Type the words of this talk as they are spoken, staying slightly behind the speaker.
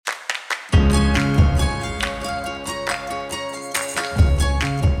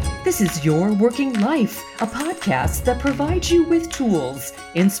This is Your Working Life, a podcast that provides you with tools,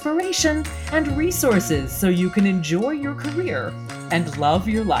 inspiration, and resources so you can enjoy your career and love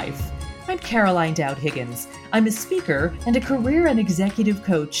your life. I'm Caroline Dowd Higgins. I'm a speaker and a career and executive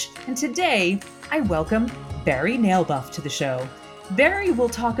coach, and today I welcome Barry Nailbuff to the show. Barry will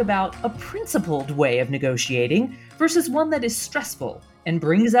talk about a principled way of negotiating versus one that is stressful and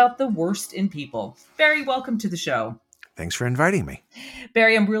brings out the worst in people. Barry, welcome to the show. Thanks for inviting me.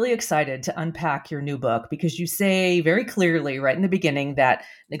 Barry, I'm really excited to unpack your new book because you say very clearly right in the beginning that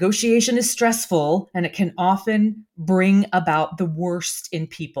negotiation is stressful and it can often bring about the worst in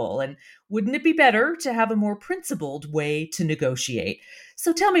people. And wouldn't it be better to have a more principled way to negotiate?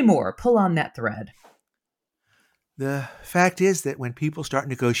 So tell me more. Pull on that thread. The fact is that when people start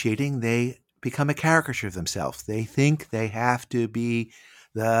negotiating, they become a caricature of themselves. They think they have to be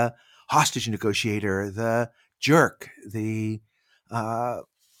the hostage negotiator, the jerk, the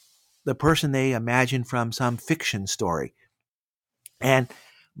person they imagine from some fiction story. And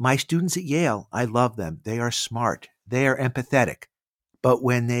my students at Yale, I love them. They are smart. They are empathetic. But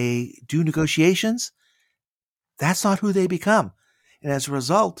when they do negotiations, that's not who they become. And as a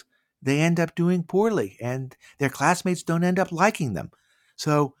result, they end up doing poorly and their classmates don't end up liking them.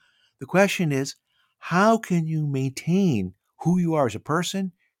 So the question is, how can you maintain who you are as a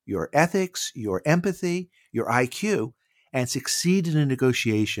person, your ethics, your empathy, your IQ, and succeed in a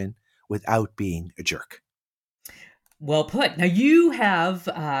negotiation without being a jerk? Well put. Now, you have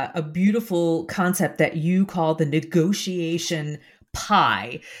a beautiful concept that you call the negotiation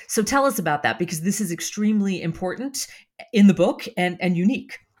pie. So tell us about that, because this is extremely important in the book and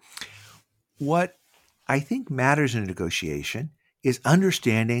unique. What I think matters in a negotiation is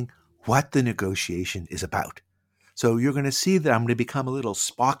understanding what the negotiation is about. So you're going to see that I'm going to become a little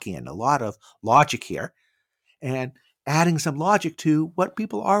Spockian, a lot of logic here, and adding some logic to what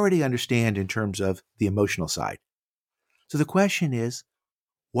people already understand in terms of the emotional side. So the question is,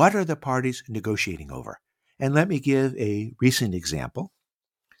 what are the parties negotiating over? And let me give a recent example.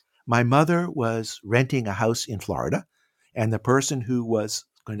 My mother was renting a house in Florida, and the person who was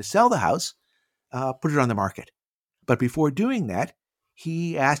going to sell the house put it on the market. But before doing that,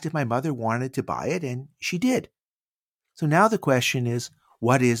 he asked if my mother wanted to buy it, and she did. So now the question is,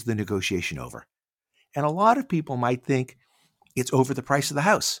 what is the negotiation over? And a lot of people might think it's over the price of the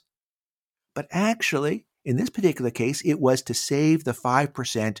house. But actually, in this particular case, it was to save the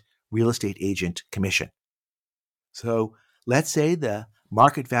 5% real estate agent commission. So let's say the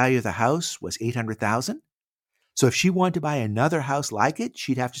market value of the house was $800,000. So if she wanted to buy another house like it,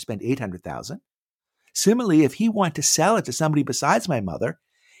 she'd have to spend $800,000. Similarly, if he wanted to sell it to somebody besides my mother,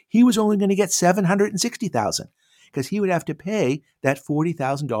 he was only going to get $760,000 because he would have to pay that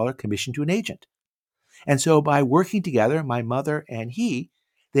 $40,000 commission to an agent. And so by working together, my mother and he,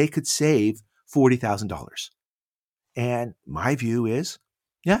 they could save $40,000. And my view is,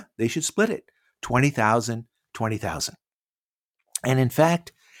 yeah, they should split it, $20,000, $20,000. And in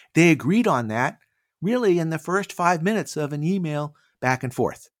fact, they agreed on that really in the first 5 minutes of an email back and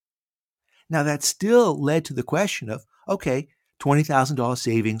forth. Now, that still led to the question of, okay, $20,000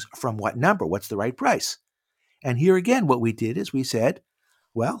 savings from what number? What's the right price? And here again, what we did is we said,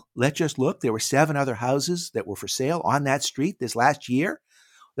 well, let's just look. There were 7 other houses that were for sale on that street this last year.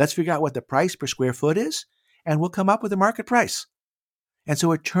 Let's figure out what the price per square foot is, and we'll come up with a market price. And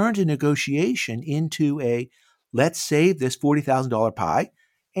so it turned a negotiation into a, let's save this $40,000 pie,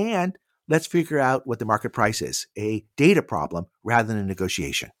 and let's figure out what the market price is, a data problem rather than a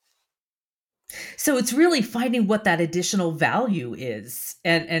negotiation. So it's really finding what that additional value is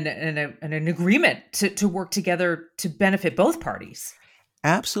and an agreement to work together to benefit both parties.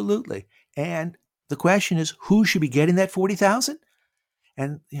 Absolutely. And the question is, who should be getting that $40,000?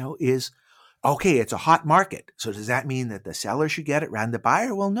 And, okay, it's a hot market. So does that mean that the seller should get it rather than the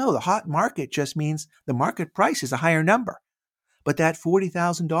buyer? Well, no, the hot market just means the market price is a higher number. But that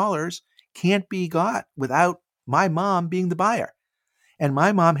 $40,000 can't be got without my mom being the buyer. And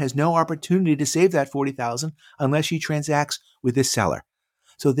my mom has no opportunity to save that $40,000 unless she transacts with this seller.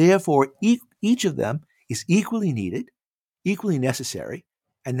 So therefore, each of them is equally needed, equally necessary,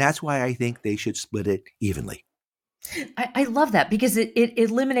 and that's why I think they should split it evenly. I love that because it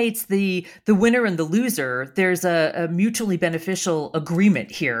eliminates the winner and the loser. There's a mutually beneficial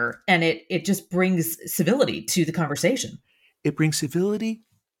agreement here, and it just brings civility to the conversation. It brings civility,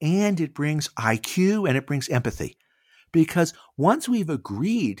 and it brings IQ, and it brings empathy. Because once we've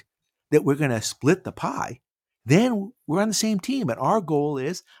agreed that we're going to split the pie, then we're on the same team. And our goal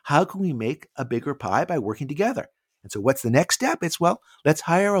is, how can we make a bigger pie by working together? And so what's the next step? It's, well, let's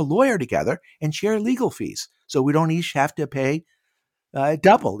hire a lawyer together and share legal fees so we don't each have to pay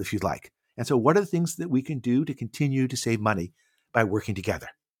double if you'd like. And so what are the things that we can do to continue to save money by working together?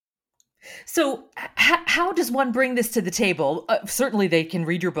 So, how does one bring this to the table? Certainly, they can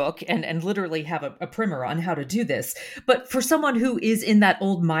read your book and literally have a primer on how to do this. But for someone who is in that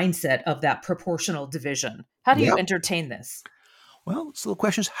old mindset of that proportional division, how do you Yeah. entertain this? Well, so the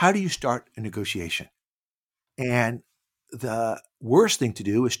question is, how do you start a negotiation? And the worst thing to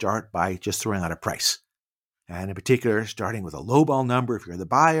do is start by just throwing out a price. And in particular, starting with a lowball number if you're the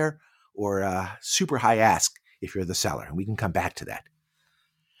buyer or a super high ask if you're the seller. And we can come back to that.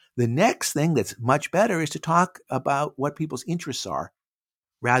 The next thing that's much better is to talk about what people's interests are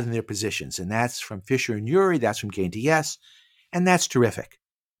rather than their positions. And that's from Fisher and Ury, that's from Gain to Yes, and that's terrific.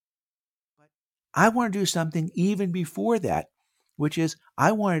 But I want to do something even before that, which is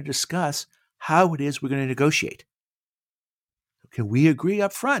I want to discuss how it is we're going to negotiate. Can we agree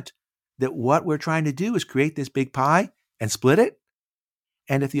up front that what we're trying to do is create this big pie and split it?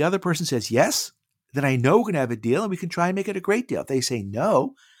 And if the other person says yes, then I know we're going to have a deal and we can try and make it a great deal. If they say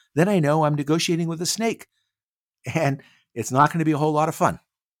no, then I know I'm negotiating with a snake. And it's not going to be a whole lot of fun.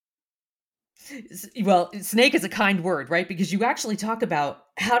 Well, snake is a kind word, right? Because you actually talk about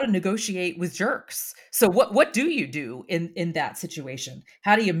how to negotiate with jerks. So what do you do in that situation?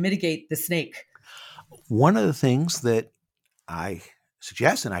 How do you mitigate the snake? One of the things that I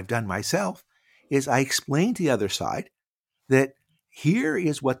suggest, and I've done myself, is I explain to the other side that here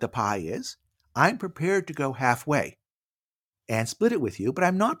is what the pie is. I'm prepared to go halfway and split it with you, but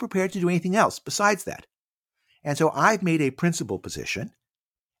I'm not prepared to do anything else besides that. And so I've made a principal position,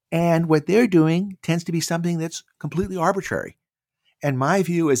 and what they're doing tends to be something that's completely arbitrary. And my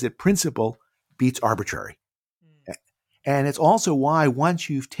view is that principle beats arbitrary. And it's also why once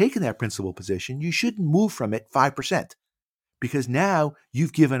you've taken that principal position, you shouldn't move from it 5%, because now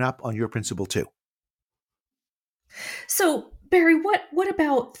you've given up on your principle too. So, Barry, what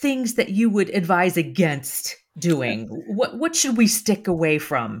about things that you would advise against doing? What should we stick away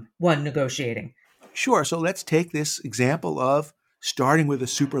from when negotiating? Sure. So let's take this example of starting with a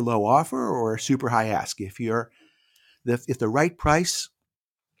super low offer or a super high ask. If the right price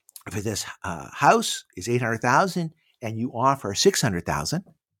for this house is $800,000 and you offer $600,000,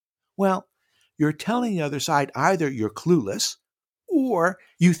 well, you're telling the other side either you're clueless or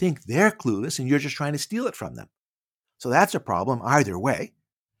you think they're clueless and you're just trying to steal it from them. So that's a problem either way.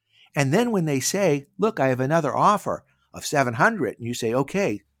 And then when they say, look, I have another offer of 700, and you say,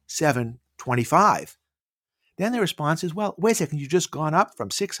 okay, 725. Then the response is, well, wait a second, you've just gone up from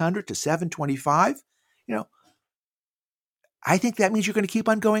 600 to 725. I think that means you're going to keep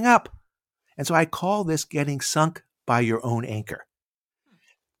on going up. And so I call this getting sunk by your own anchor.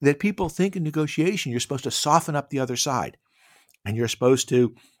 That people think in negotiation, you're supposed to soften up the other side and you're supposed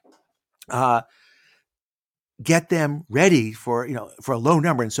to get them ready for a low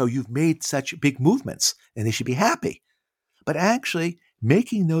number. And so you've made such big movements and they should be happy. But actually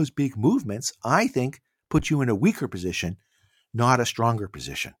making those big movements, I think, puts you in a weaker position, not a stronger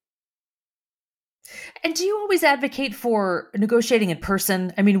position. And do you always advocate for negotiating in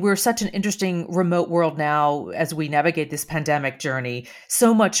person? I mean, we're such an interesting remote world now as we navigate this pandemic journey.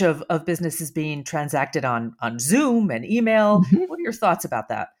 So much of business is being transacted on Zoom and email. Mm-hmm. What are your thoughts about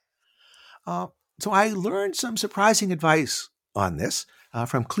that? So I learned some surprising advice on this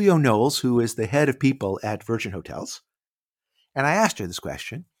from Cleo Knowles, who is the head of people at Virgin Hotels. And I asked her this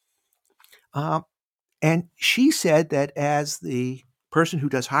question. And she said that as the person who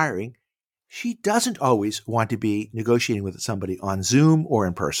does hiring, she doesn't always want to be negotiating with somebody on Zoom or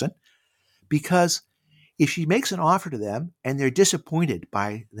in person, because if she makes an offer to them and they're disappointed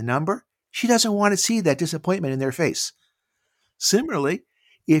by the number, she doesn't want to see that disappointment in their face. Similarly,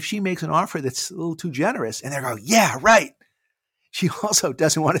 if she makes an offer that's a little too generous and they go, yeah, right, she also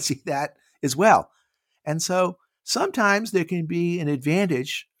doesn't want to see that as well. And so sometimes there can be an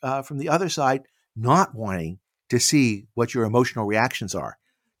advantage from the other side not wanting to see what your emotional reactions are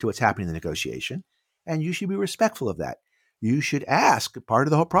to what's happening in the negotiation. And you should be respectful of that. You should ask, part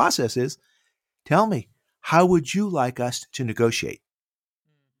of the whole process is, tell me, how would you like us to negotiate?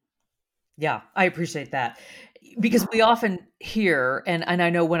 Yeah, I appreciate that. Because we often hear, and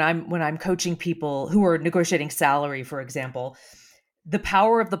I know when I'm coaching people who are negotiating salary, for example, the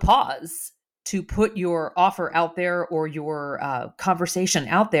power of the pause to put your offer out there or your conversation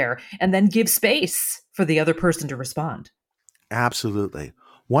out there and then give space for the other person to respond. Absolutely.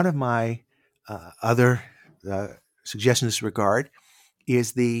 One of my other suggestions in this regard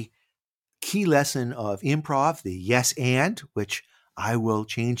is the key lesson of improv, the yes and, which I will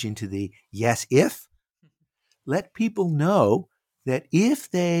change into the yes if. Let people know that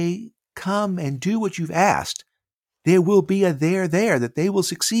if they come and do what you've asked, there will be a there there, that they will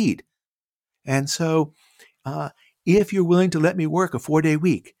succeed. And so if you're willing to let me work a 4-day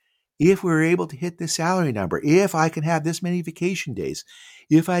week, if we're able to hit this salary number, if I can have this many vacation days,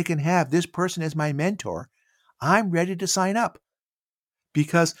 if I can have this person as my mentor, I'm ready to sign up.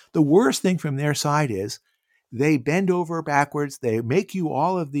 Because the worst thing from their side is they bend over backwards, they make you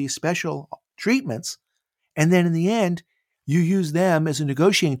all of these special treatments, and then in the end, you use them as a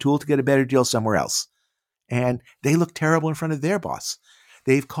negotiating tool to get a better deal somewhere else. And they look terrible in front of their boss.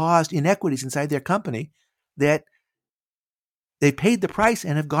 They've caused inequities inside their company that they paid the price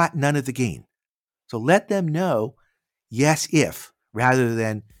and have got none of the gain. So let them know yes if rather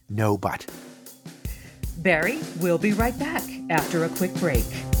than no but. Barry, we'll be right back after a quick break.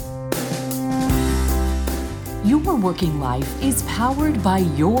 Your working life is powered by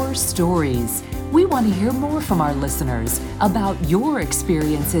your stories. We want to hear more from our listeners about your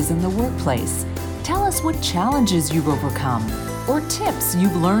experiences in the workplace. Tell us what challenges you've overcome or tips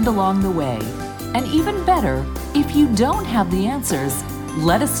you've learned along the way. And even better, if you don't have the answers,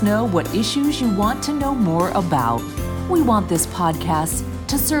 let us know what issues you want to know more about. We want this podcast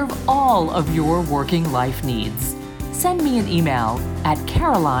to serve all of your working life needs. Send me an email at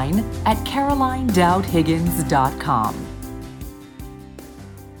caroline@carolinedowdhiggins.com.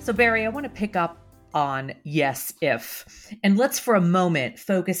 So Barry, I want to pick up on yes if. And let's for a moment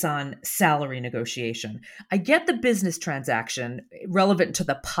focus on salary negotiation. I get the business transaction relevant to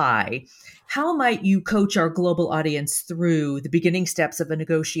the pie. How might you coach our global audience through the beginning steps of a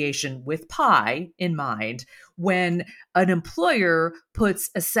negotiation with pie in mind when an employer puts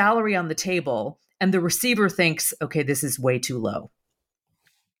a salary on the table and the receiver thinks, okay, this is way too low?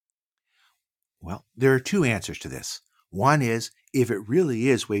 Well, there are two answers to this. One is, if it really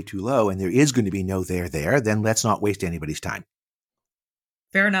is way too low and there is going to be no there, then let's not waste anybody's time.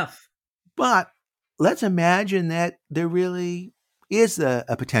 Fair enough. But let's imagine that there really is a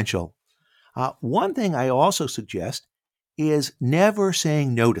potential. One thing I also suggest is never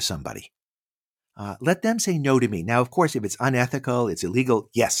saying no to somebody. Let them say no to me. Now, of course, if it's unethical, it's illegal,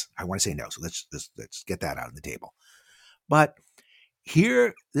 yes, I want to say no. So let's get that out on the table. But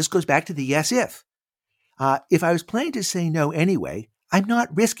here, this goes back to the yes if. If I was planning to say no anyway, I'm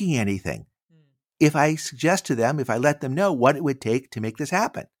not risking anything. If I suggest to them, if I let them know what it would take to make this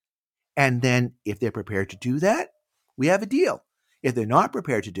happen. And then if they're prepared to do that, we have a deal. If they're not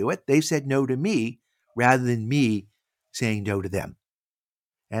prepared to do it, they've said no to me rather than me saying no to them.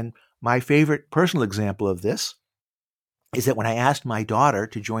 And my favorite personal example of this is that when I asked my daughter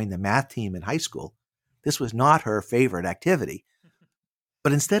to join the math team in high school, this was not her favorite activity.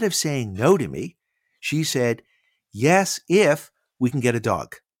 But instead of saying no to me, she said, yes, if we can get a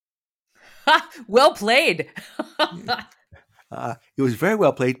dog. Well played. It was very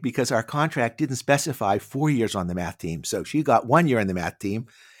well played because our contract didn't specify 4 years on the math team. So she got 1 year in the math team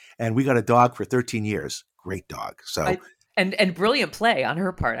and we got a dog for 13 years. Great dog. So and brilliant play on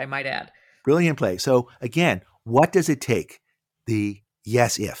her part, I might add. Brilliant play. So again, what does it take? The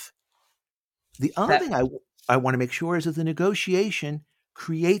yes, if. The other thing I want to make sure is that the negotiation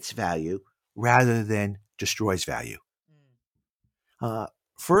creates value rather than destroys value.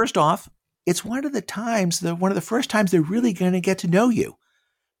 First off, it's one of the first times they're really going to get to know you,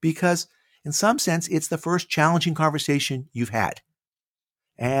 because in some sense, it's the first challenging conversation you've had.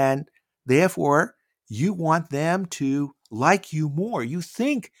 And therefore, you want them to like you more. You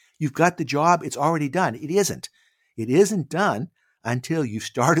think you've got the job, it's already done. It isn't. It isn't done until you've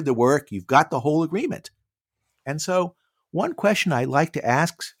started the work, you've got the whole agreement. And so one question I like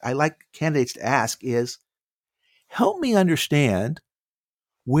candidates to ask is, help me understand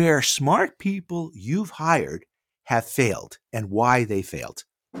where smart people you've hired have failed and why they failed.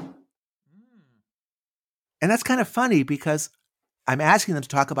 And that's kind of funny because I'm asking them to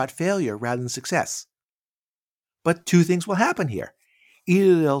talk about failure rather than success. But two things will happen here.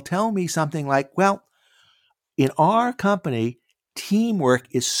 Either they'll tell me something like, well, in our company, teamwork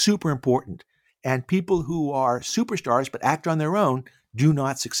is super important, and people who are superstars but act on their own do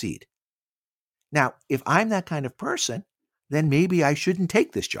not succeed. Now, if I'm that kind of person, then maybe I shouldn't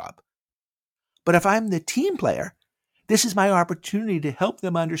take this job. But if I'm the team player, this is my opportunity to help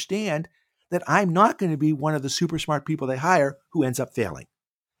them understand that I'm not going to be one of the super smart people they hire who ends up failing.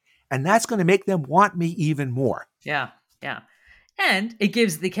 And that's going to make them want me even more. Yeah. And it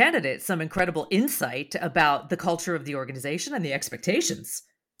gives the candidate some incredible insight about the culture of the organization and the expectations.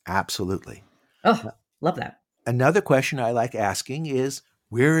 Absolutely. Oh, love that. Another question I like asking is,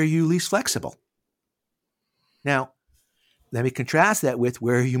 where are you least flexible? Now, let me contrast that with,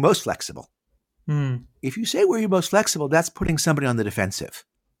 where are you most flexible? If you say where you're most flexible, that's putting somebody on the defensive.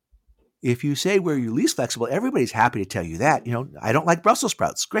 If you say where you're least flexible, everybody's happy to tell you that. I don't like Brussels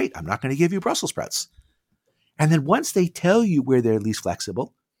sprouts. Great. I'm not going to give you Brussels sprouts. And then once they tell you where they're least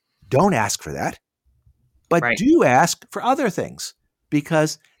flexible, don't ask for that, but Right. do ask for other things,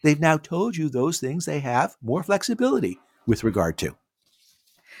 because they've now told you those things they have more flexibility with regard to.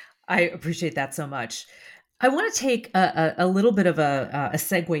 I appreciate that so much. I want to take a little bit of a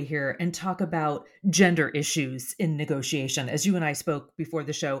segue here and talk about gender issues in negotiation. As you and I spoke before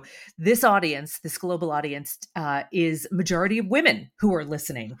the show, this audience, this global audience, is majority of women who are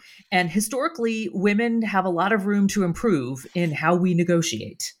listening. And historically, women have a lot of room to improve in how we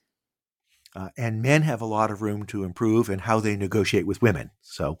negotiate. And men have a lot of room to improve in how they negotiate with women.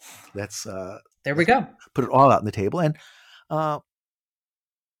 So let's there we go. Put it all out on the table. And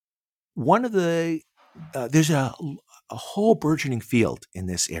one of the there's a whole burgeoning field in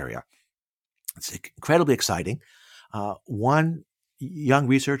this area. It's incredibly exciting. One young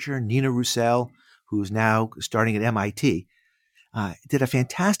researcher, Nina Roussel, who's now starting at MIT, did a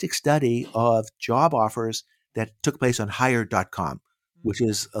fantastic study of job offers that took place on Hired.com, which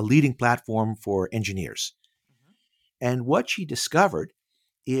is a leading platform for engineers. And what she discovered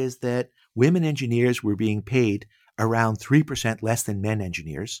is that women engineers were being paid around 3% less than men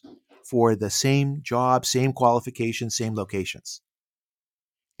engineers for the same job, same qualifications, same locations.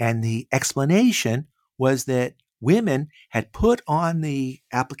 And the explanation was that women had put on the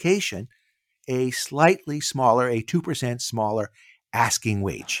application a slightly smaller, a 2% smaller asking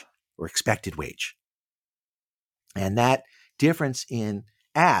wage or expected wage. And that difference in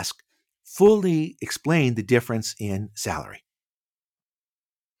ask fully explained the difference in salary.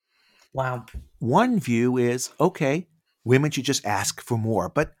 Wow. One view is, okay, women should just ask for more,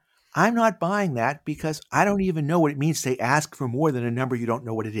 but I'm not buying that, because I don't even know what it means to ask for more than a number you don't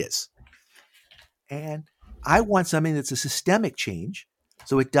know what it is. And I want something that's a systemic change,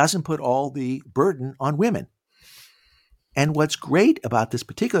 so it doesn't put all the burden on women. And what's great about this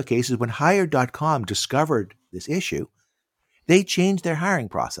particular case is when Hired.com discovered this issue, they changed their hiring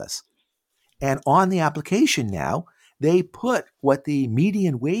process. And on the application now, they put what the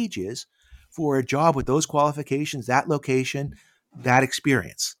median wage is for a job with those qualifications, that location, that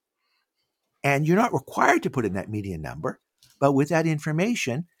experience. And you're not required to put in that median number, but with that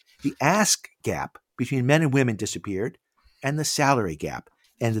information, the ask gap between men and women disappeared, and the salary gap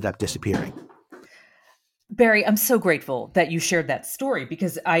ended up disappearing. Barry, I'm so grateful that you shared that story,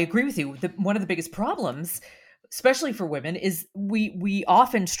 because I agree with you. One of the biggest problems, especially for women, is we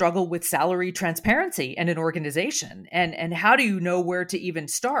often struggle with salary transparency in an organization. And how do you know where to even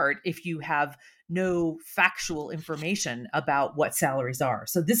start if you have no factual information about what salaries are?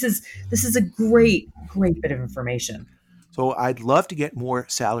 So this is a great bit of information. So I'd love to get more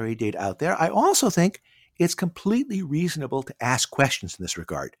salary data out there. I also think it's completely reasonable to ask questions in this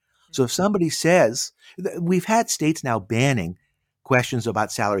regard. So if somebody says, we've had states now banning questions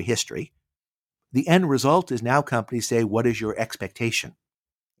about salary history. The end result is now companies say, what is your expectation?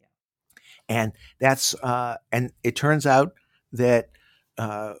 And that's and it turns out that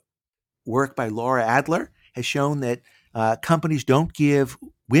work by Laura Adler has shown that companies don't give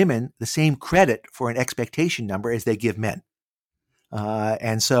women the same credit for an expectation number as they give men.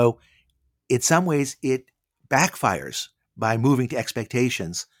 And so in some ways it backfires by moving to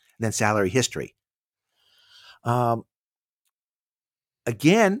expectations than salary history.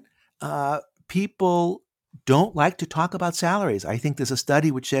 Again, people don't like to talk about salaries. I think there's a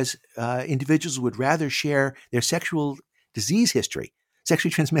study which says individuals would rather share their sexual disease history,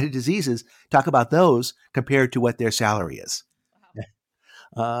 sexually transmitted diseases, talk about those compared to what their salary is.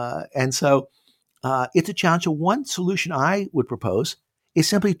 Wow. And so it's a challenge. So one solution I would propose is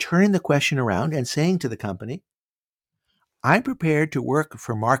simply turning the question around and saying to the company, I'm prepared to work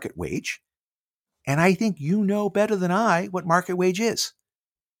for market wage, and I think you know better than I what market wage is.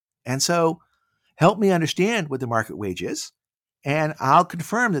 And so help me understand what the market wage is, and I'll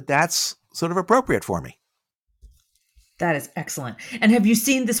confirm that that's sort of appropriate for me. That is excellent. And have you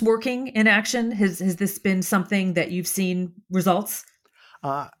seen this working in action? Has this been something that you've seen results?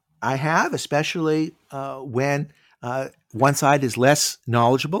 I have, especially when one side is less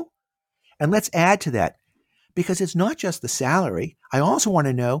knowledgeable. And let's add to that, because it's not just the salary. I also want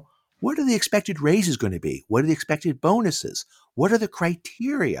to know, what are the expected raises going to be? What are the expected bonuses? What are the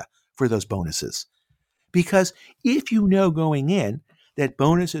criteria for those bonuses? Because if you know going in that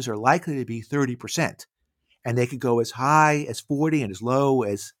bonuses are likely to be 30%, and they could go as high as 40 and as low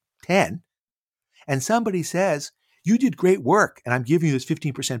as 10, and somebody says, you did great work and I'm giving you this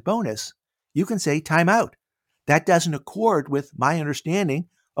 15% bonus, you can say, time out. That doesn't accord with my understanding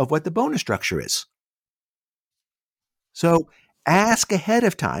of what the bonus structure is. So ask ahead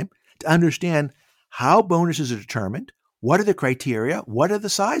of time to understand how bonuses are determined, what are the criteria, what are the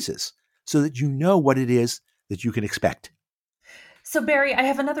sizes, so that you know what it is that you can expect. So, Barry, I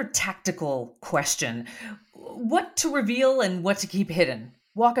have another tactical question. What to reveal and what to keep hidden?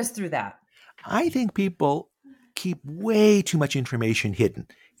 Walk us through that. I think people keep way too much information hidden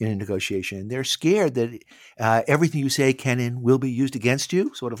in a negotiation. They're scared that everything you say can and will be used against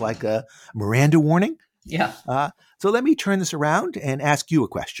you, sort of like a Miranda warning. Yeah. So let me turn this around and ask you a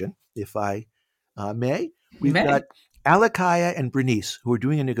question, if I may. We've got Alakaya and Bernice who are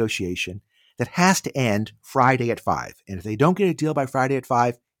doing a negotiation that has to end Friday at 5. And if they don't get a deal by Friday at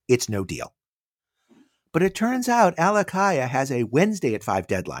 5, it's no deal. But it turns out Alakaya has a Wednesday at 5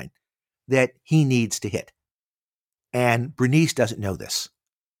 deadline that he needs to hit. And Bernice doesn't know this.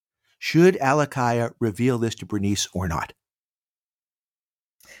 Should Alakaya reveal this to Bernice or not?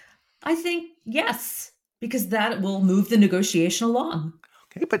 I think yes, because that will move the negotiation along.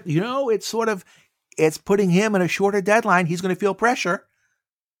 Okay, but it's putting him in a shorter deadline. He's going to feel pressure.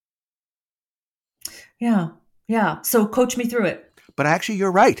 Yeah. So coach me through it. But actually,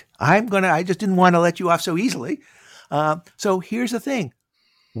 you're right. I just didn't want to let you off so easily. So here's the thing.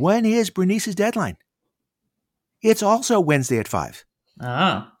 When is Bernice's deadline? It's also Wednesday at 5.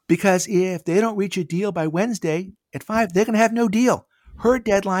 Because if they don't reach a deal by Wednesday at 5, they're going to have no deal. Her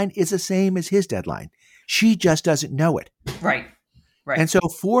deadline is the same as his deadline. She just doesn't know it. Right. And so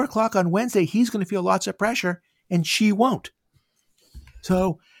 4 o'clock on Wednesday, he's going to feel lots of pressure and she won't.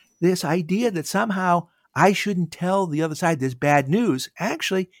 So this idea that somehow I shouldn't tell the other side this bad news,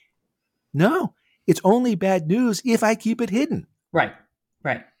 actually, no, it's only bad news if I keep it hidden. Right.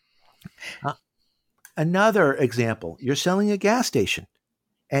 Another example, you're selling a gas station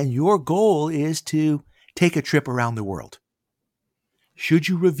and your goal is to take a trip around the world. Should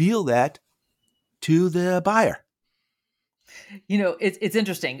you reveal that to the buyer? It's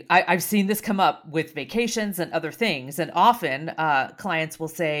interesting. I've seen this come up with vacations and other things. And often clients will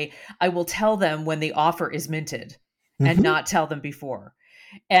say, I will tell them when the offer is minted and not tell them before.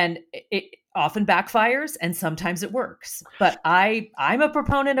 And it often backfires and sometimes it works. But I'm a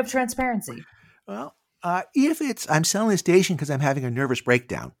proponent of transparency. Well, if I'm selling a station because I'm having a nervous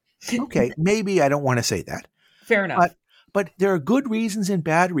breakdown, okay, maybe I don't want to say that. Fair enough. But there are good reasons and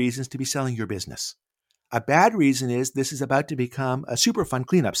bad reasons to be selling your business. A bad reason is this is about to become a Superfund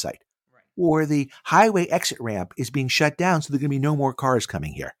cleanup site, right, or the highway exit ramp is being shut down, so there are going to be no more cars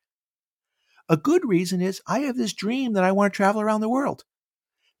coming here. A good reason is I have this dream that I want to travel around the world.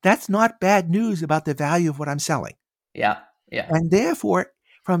 That's not bad news about the value of what I'm selling. Yeah. And therefore,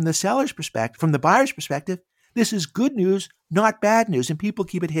 from the seller's perspective, from the buyer's perspective, this is good news, not bad news, and people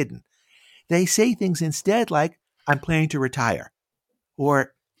keep it hidden. They say things instead like, I'm planning to retire,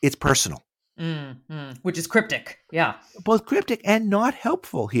 or it's personal. Which is cryptic. Yeah. Both cryptic and not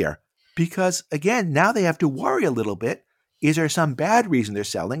helpful here. Because again, now they have to worry a little bit. Is there some bad reason they're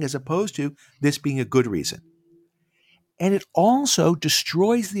selling as opposed to this being a good reason? And it also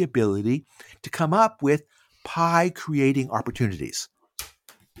destroys the ability to come up with pie creating opportunities.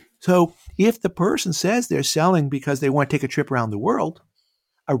 So if the person says they're selling because they want to take a trip around the world,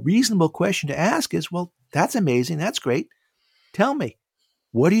 a reasonable question to ask is, well, that's amazing. That's great. Tell me,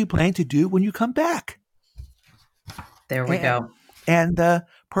 what are you planning to do when you come back? There we go. And the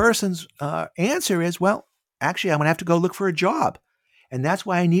person's answer is, well, actually, I'm going to have to go look for a job. And that's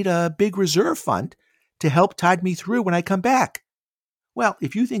why I need a big reserve fund to help tide me through when I come back. Well,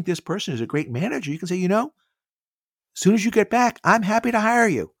 if you think this person is a great manager, you can say, as soon as you get back, I'm happy to hire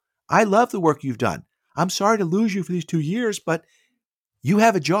you. I love the work you've done. I'm sorry to lose you for these 2 years, but you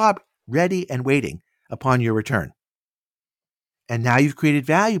have a job ready and waiting upon your return. And now you've created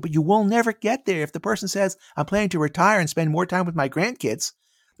value, but you will never get there if the person says, I'm planning to retire and spend more time with my grandkids.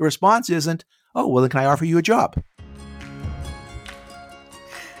 The response isn't, oh, well, then can I offer you a job?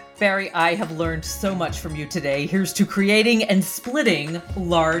 Barry, I have learned so much from you today. Here's to creating and splitting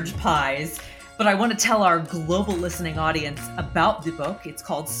large pies. But I want to tell our global listening audience about the book. It's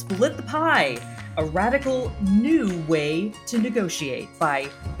called Split the Pie, A Radical New Way to Negotiate by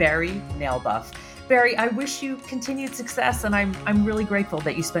Barry Nailbuff. Barry, I wish you continued success, and I'm really grateful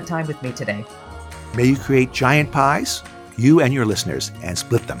that you spent time with me today. May you create giant pies, you and your listeners, and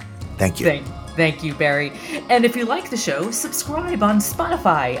split them. Thank you. Thank you, Barry. And if you like the show, subscribe on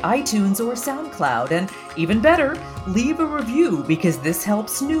Spotify, iTunes, or SoundCloud. And even better, leave a review because this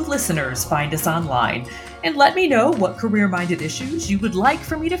helps new listeners find us online. And let me know what career-minded issues you would like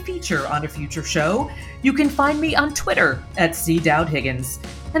for me to feature on a future show. You can find me on Twitter @CDowdHiggins.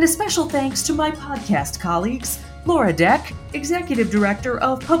 And a special thanks to my podcast colleagues, Laura Deck, Executive Director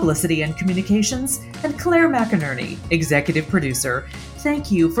of Publicity and Communications, and Claire McInerney, Executive Producer.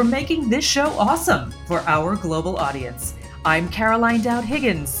 Thank you for making this show awesome for our global audience. I'm Caroline Dowd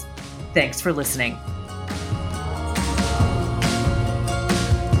Higgins. Thanks for listening.